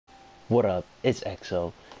What up? It's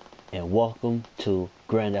XO, and welcome to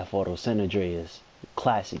Grand Theft Auto San Andreas,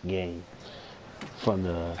 classic game from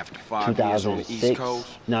the After 5 years on the East Coast?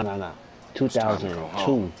 No,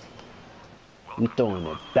 2002. We throwing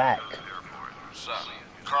it back. What's up?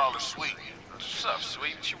 Carl is sweet. What's up,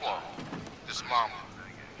 sweet? What you want? This mama.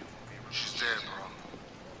 She's dead, bro.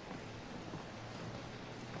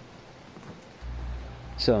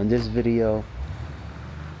 So in this video,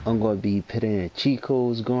 I'm going to be putting in cheat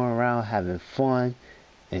codes, going around having fun,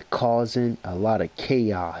 and causing a lot of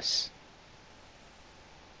chaos.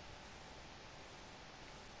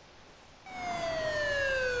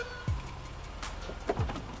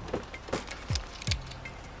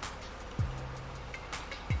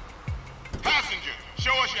 Passenger,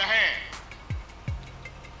 show us your hand.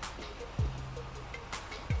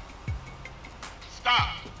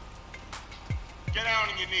 Stop. Get down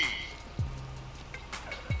on your knees.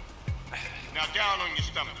 Now down on your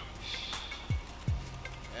stomach.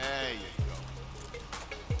 There you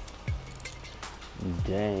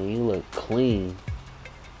go. Dang, you look clean.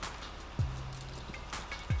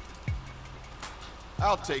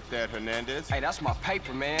 I'll take that, Hernandez. Hey, that's my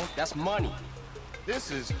paper, man. That's money.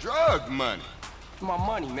 This is drug money. My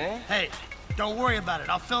money, man. Hey, don't worry about it.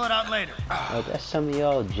 I'll fill it out later. Oh, that's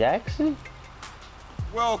Samuel Jackson?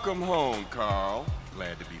 Welcome home, Carl.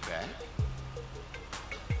 Glad to be back.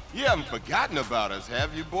 You haven't forgotten about us,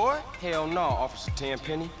 have you, boy? Hell no, Officer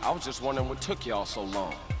Tenpenny. I was just wondering what took y'all so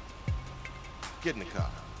long. Get in the car.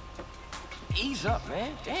 Ease up,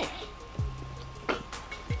 man. Damn.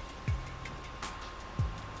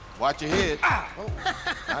 Watch your head. Oh,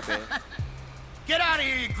 my bad. Get out of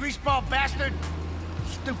here, you greaseball bastard!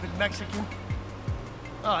 Stupid Mexican.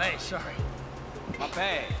 Oh, hey, sorry. My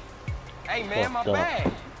bag. Hey, man, my Fucked up.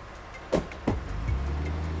 bag.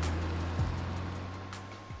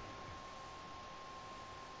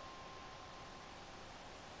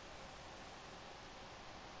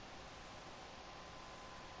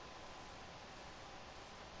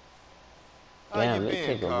 How Damn, you it been,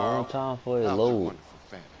 take a Carl? long time for it to How's your load. wonderful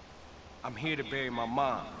family? I'm here to bury my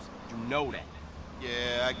moms. You know that.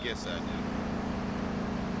 Yeah, I guess I do.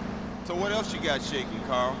 So what else you got shaking,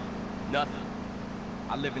 Carl? Nothing.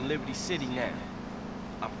 I live in Liberty City now.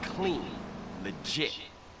 I'm clean. Legit.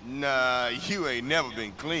 Nah, you ain't never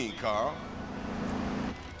been clean, Carl.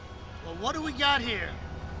 Well, what do we got here?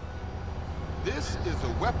 This is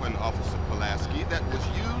a weapon, Officer Pulaski, that was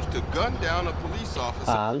used to gun down a police officer.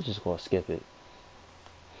 I'm just gonna skip it.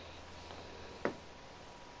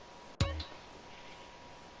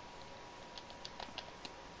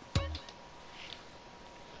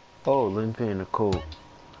 Oh, let me pay in the code.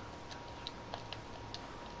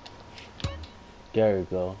 There we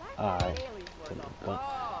go. Alright.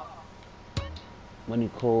 Money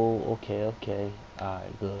code. Okay.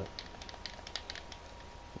 Alright, good.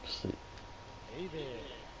 Let's see. Hey there.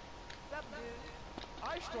 What's up, dude?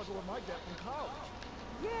 I struggle with my debt from college.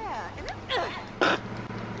 Yeah, and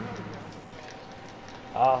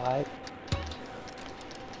Alright.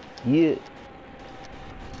 Yeah.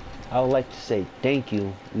 I would like to say thank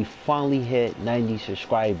you. We finally hit 90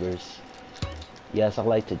 subscribers. Yes, I'd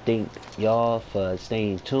like to thank y'all for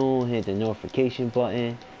staying tuned, hit the notification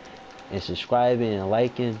button, and subscribing and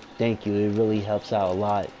liking. Thank you. It really helps out a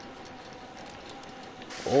lot.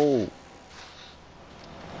 Oh.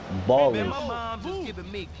 Ballers. My mom just giving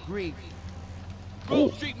me grief. Ooh.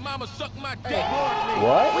 Grove Street mama suck my dick.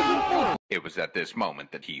 What? It was at this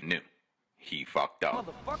moment that he knew. He fucked up.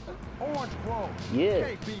 Motherfucker, Orange Grove. Yeah.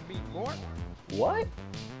 Can't beat me, boy. What?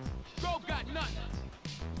 Grove got nothing.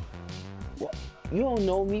 What? You don't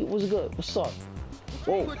know me. What's good? What's up?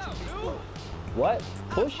 Whoa. What?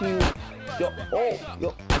 Push you. Yo, oh,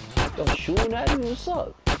 yo, shooting at me? What's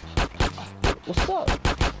up? What's up?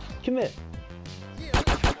 Come here.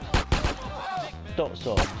 Thought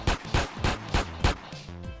so.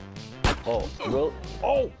 Oh, real?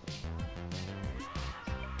 Oh!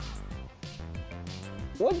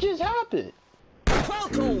 What just happened?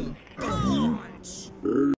 Welcome!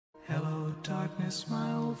 Hello, darkness,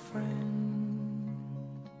 my old friend.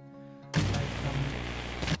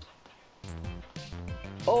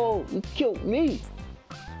 Oh, you killed me.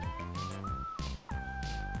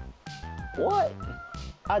 What?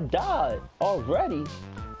 I died already.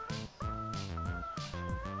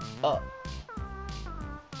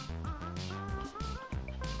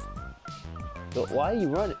 Yo, why are you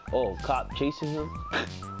running? Oh, cop chasing him?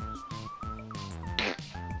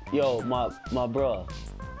 Yo, my bro.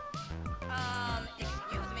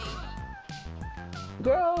 excuse me.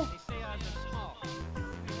 Girl.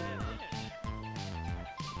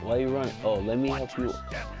 Why you running? Oh, let me help you.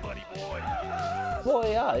 Step, buddy boy.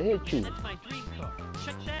 Boy, I hit you. That's my dream car.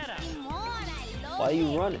 Check that out. Why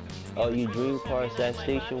you running? Oh, you dream car is that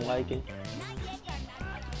station wagon?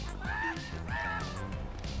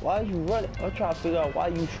 Why you running? I'm trying to figure out why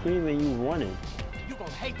you screaming, you running. You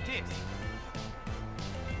gonna hate this.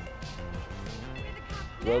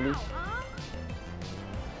 Really?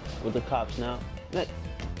 With the cops now? Man,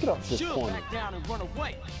 get off this Shoot, corner. back down and run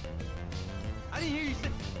away. I didn't hear you say.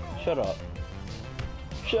 Shut up.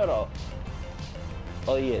 Shut up.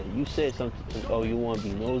 Oh yeah, you said something. Oh, you want to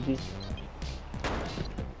be nosy?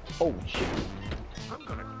 Oh shit. I'm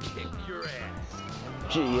gonna kick your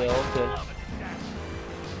ass. Shit, yeah, okay.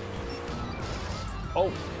 Oh.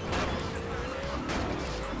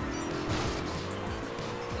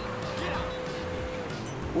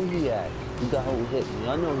 Where he at? The guy who hit me.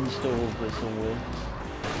 I know he's still over there somewhere.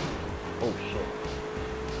 Oh shit.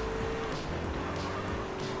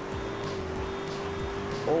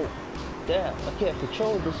 Oh, damn, I can't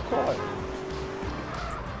control this car.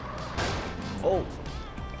 Oh.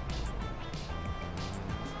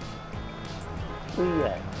 Where you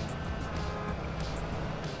at?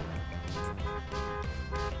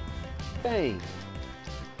 Hey,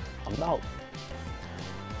 I'm out.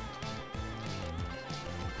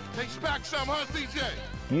 Takes you back some, huh, CJ?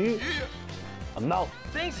 You? Yeah. I'm out.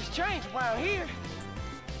 Things has changed around here.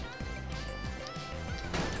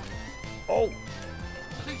 Oh.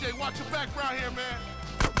 CJ, watch your back around here, man.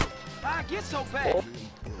 Why get so bad? Oh.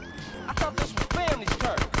 I thought this was family's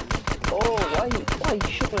turn. Oh, why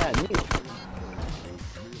you shooting at me?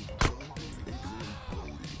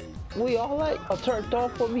 We all like a turned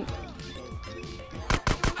off for me.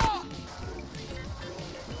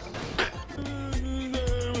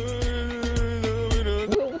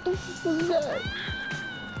 Yo, what the fuck was that?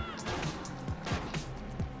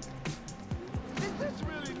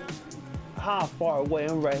 How far away?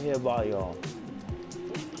 I'm right here by y'all.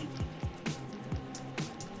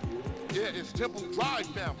 Yeah, it's Temple Drive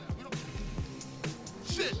family.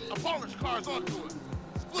 Shit, a polish car's onto it.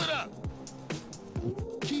 Split up.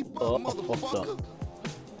 Keep up, I motherfucker. fucked up.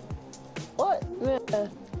 What, man?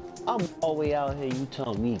 I'm all the way out here. You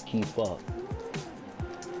tell me keep up.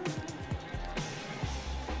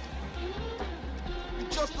 You're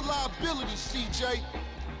just a liability, CJ.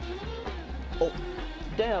 Oh,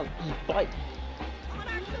 damn, this bike.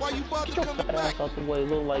 Why you about Get to your come fat back? ass out the way.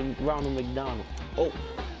 Look like Ronald McDonald. Oh.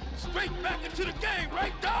 Straight back into the game,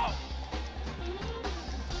 right, dog?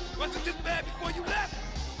 Wasn't this bad before you left?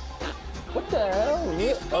 What the hell?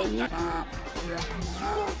 Oh, you?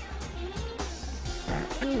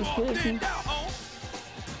 You all stand out, home.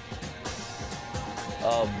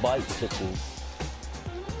 Bicycle.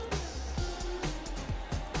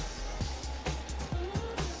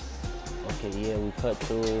 Okay, yeah, we cut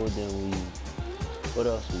through, then we... What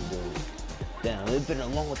else we do? Damn, it's been a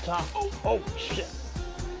long time. Oh, shit.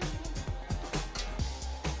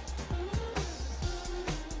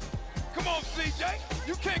 Come on, CJ.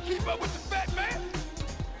 You can't keep up with the fat man.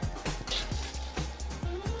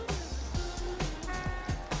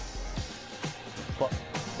 Fuck,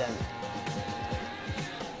 damn it.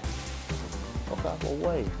 Fuck out the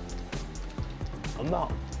way. I'm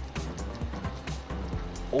out.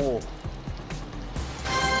 Oh.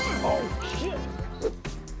 Oh, shit.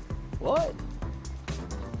 What?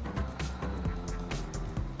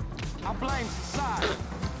 I blame society.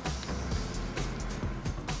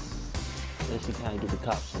 Let's see, kind of get the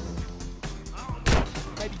cops on him.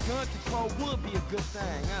 Maybe gun control would be a good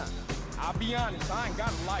thing, huh? I'll be honest, I ain't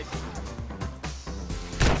got a license.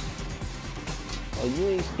 Oh, you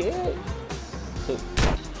ain't scared? So,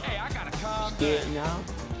 Hey, I gotta calm scared down. now?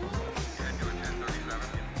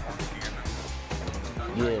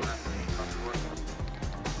 Yeah.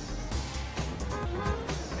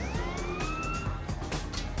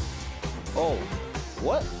 Oh,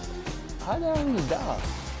 what? How did I even die?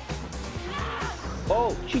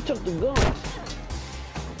 Oh, she took the guns.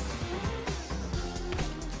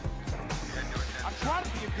 I try to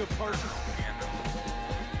be a good person.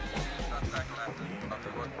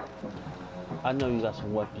 I know you got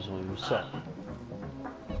some weapons on you. What's up?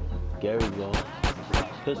 Gary go.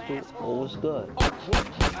 Pistol. Oh, what's good?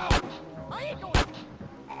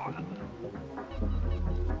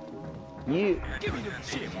 Yeah. Give me the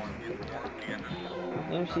shit.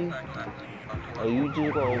 Let me see. Oh, you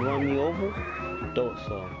just gonna run me over? Thought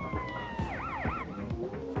so.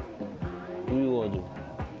 What you gonna do?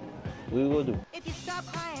 What you gonna do? If you stop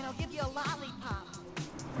crying, I'll give you a lollipop.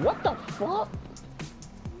 What the fuck?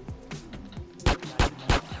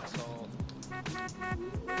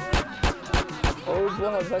 Oh,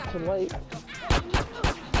 brought her back to life.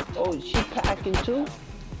 Oh, she packing too?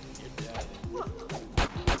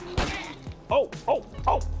 Oh, oh,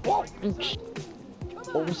 oh, oh.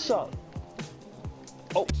 Oh, what's up?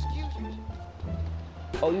 Oh.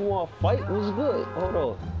 Oh, you want to fight? What's good? Hold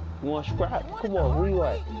on. You want to scrap? Come on, where you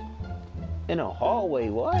at? In a hallway,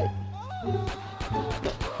 what?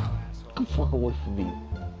 Come on away from me.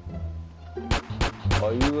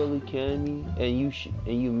 Are you really kidding me?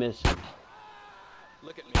 And you missing?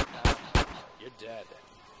 Look at me, Kyle. You're dead.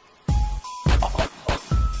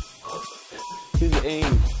 Here's the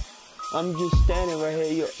aim. I'm just standing right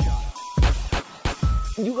here.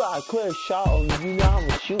 You got a clear shot on me. You know I'm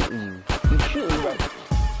shooting you. You shooting right.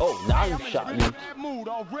 Oh, now you shot me.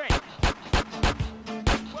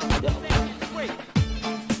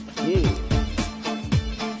 Yeah.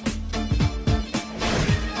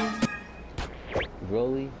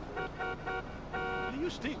 Really? You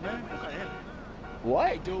stink, man. What?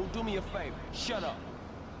 Hey, dude, do me a favor. Shut up.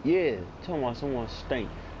 Yeah, tell me someone stink.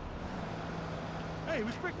 Hey,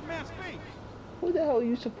 respect the man's face. Who the hell are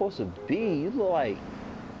you supposed to be? You look like...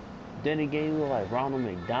 Then again, you look like Ronald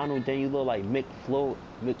McDonald. Then you look like Mick Flo...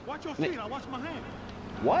 Watch your feet. I wash my hands.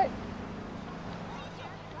 What?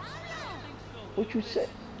 What you said?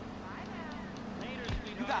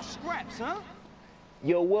 You got scraps, huh?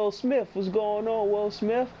 Yo, Will Smith, what's going on, Will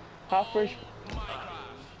Smith? How fresh?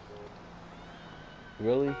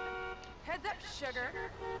 Really? Heads up, sugar.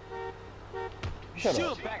 Shut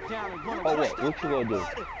up. Back down and run Oh, what? What you gonna do?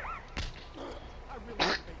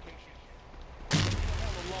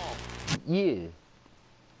 Yeah.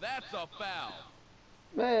 That's a foul.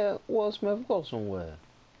 Man, Will Smith, go somewhere.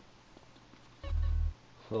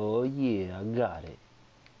 Oh, yeah, I got it.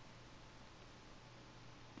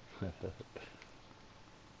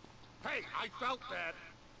 Hey, I felt that.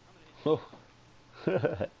 Oh.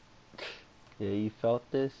 Yeah, you felt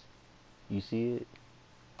this? You see it?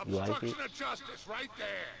 You like it? Obstruction of justice right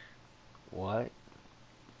there. What?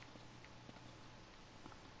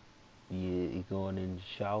 Yeah, you going in the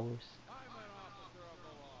showers?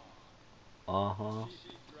 Uh-huh.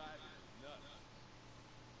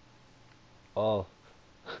 Oh.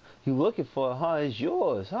 You looking for it, huh? It's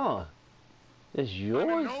yours, huh? It's yours? I'm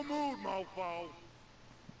in no mood, mofo.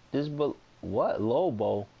 This what?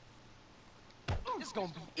 Lobo? It's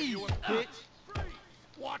gonna be easy, bitch.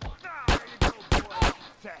 What? There you go, boy.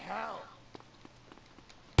 To hell.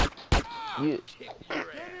 Yeah. Get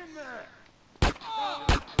in there.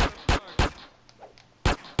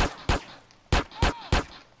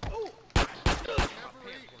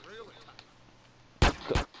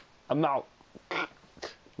 I'm out.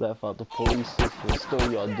 Left out the police system.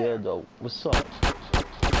 Still y'all dead though. What's up?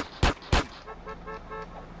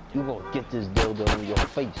 You gonna get this dildo in your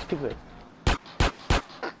face. Come here.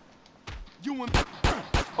 You and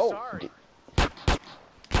Oh. Sorry.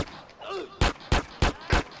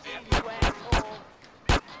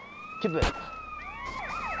 Come here.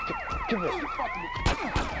 Come here.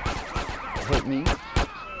 Hit me.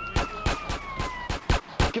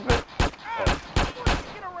 Come here.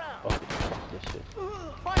 Oh, fuck this shit.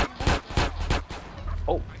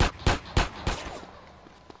 Oh.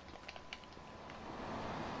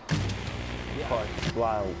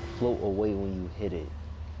 Car float away when you hit it.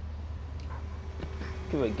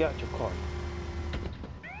 Come here, get out your car.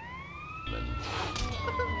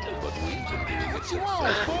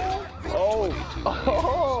 Oh,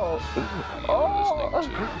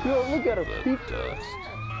 yo, look at her feet.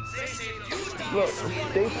 Look,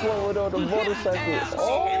 they flowing on the motorcycle.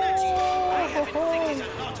 Oh,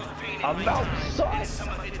 I'm outside.